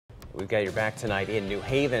We've got your back tonight in New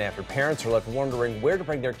Haven after parents are left wondering where to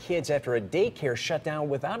bring their kids after a daycare shut down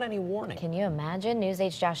without any warning. Can you imagine? News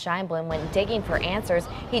 8's Josh Scheinblum went digging for answers.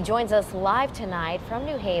 He joins us live tonight from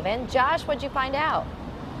New Haven. Josh, what'd you find out?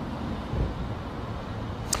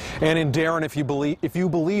 And in Darren, if you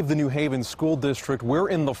believe the New Haven School District, we're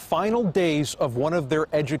in the final days of one of their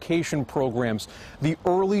education programs, the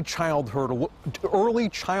Early Childhood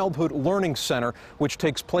Learning Center, which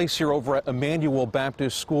takes place here over at Emmanuel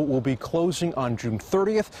Baptist School, will be closing on June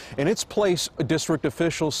 30th. In its place, district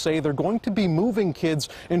officials say they're going to be moving kids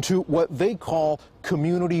into what they call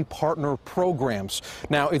community partner programs.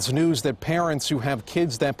 Now, it's news that parents who have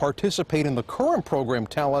kids that participate in the current program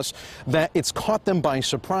tell us that it's caught them by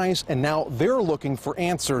surprise, and now they're looking for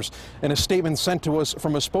answers. In a statement sent to us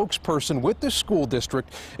from a spokesperson with the school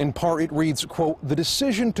district, in part it reads, quote, "The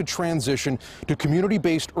decision to transition to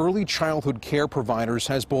community-based early childhood care providers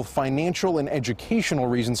has both financial and educational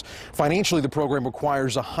reasons. Financially, the program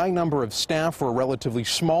requires a high number of staff for a relatively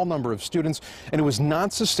small number of students, and it was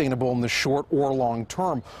not sustainable in the short or long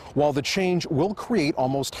term. While the change will create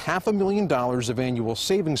almost $500,000 of annual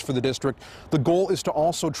savings for the district, the goal is to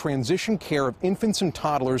also transition care of infants and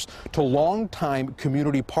toddlers to longtime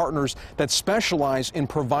community partners that specialize in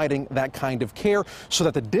providing that kind of care so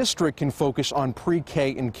that the district can focus on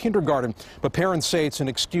pre-K and kindergarten. But parents say it's an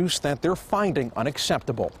excuse that they're finding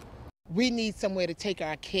unacceptable. We need somewhere to take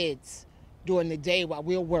our kids during the day while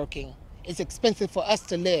we're working. It's expensive for us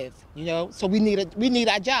to live, you know, so we need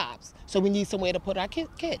our jobs. So we need somewhere to put our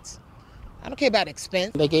kids. I don't care about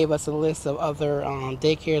expense. They gave us a list of other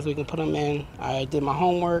daycares we can put them in. I did my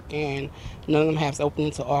homework, and none of them have open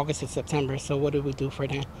until August or September. So what do we do for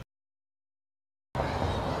them?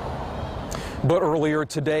 But earlier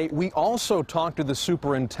today, we also talked to the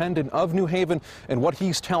superintendent of New Haven, and what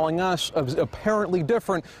he's telling us is apparently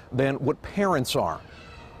different than what parents are.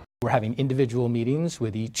 We're having individual meetings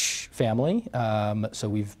with each family, so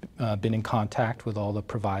we've been in contact with all the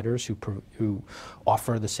providers who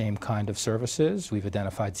offer the same kind of services. We've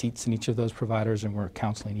identified seats in each of those providers, and we're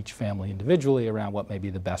counseling each family individually around what may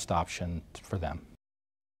be the best option for them.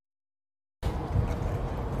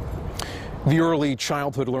 The Early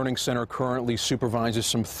Childhood Learning Center currently supervises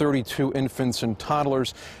some 32 infants and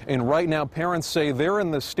toddlers, and right now parents say they're in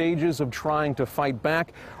the stages of trying to fight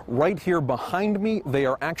back. Right here behind me, they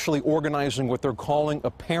are actually organizing what they're calling a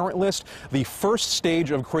parent list, the first stage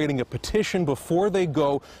of creating a petition before they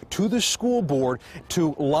go to the school board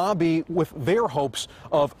to lobby with their hopes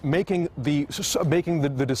of making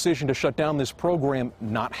the decision to shut down this program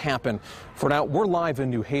not happen. For now, we're live in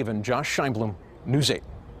New Haven. Josh Scheinblum, News 8.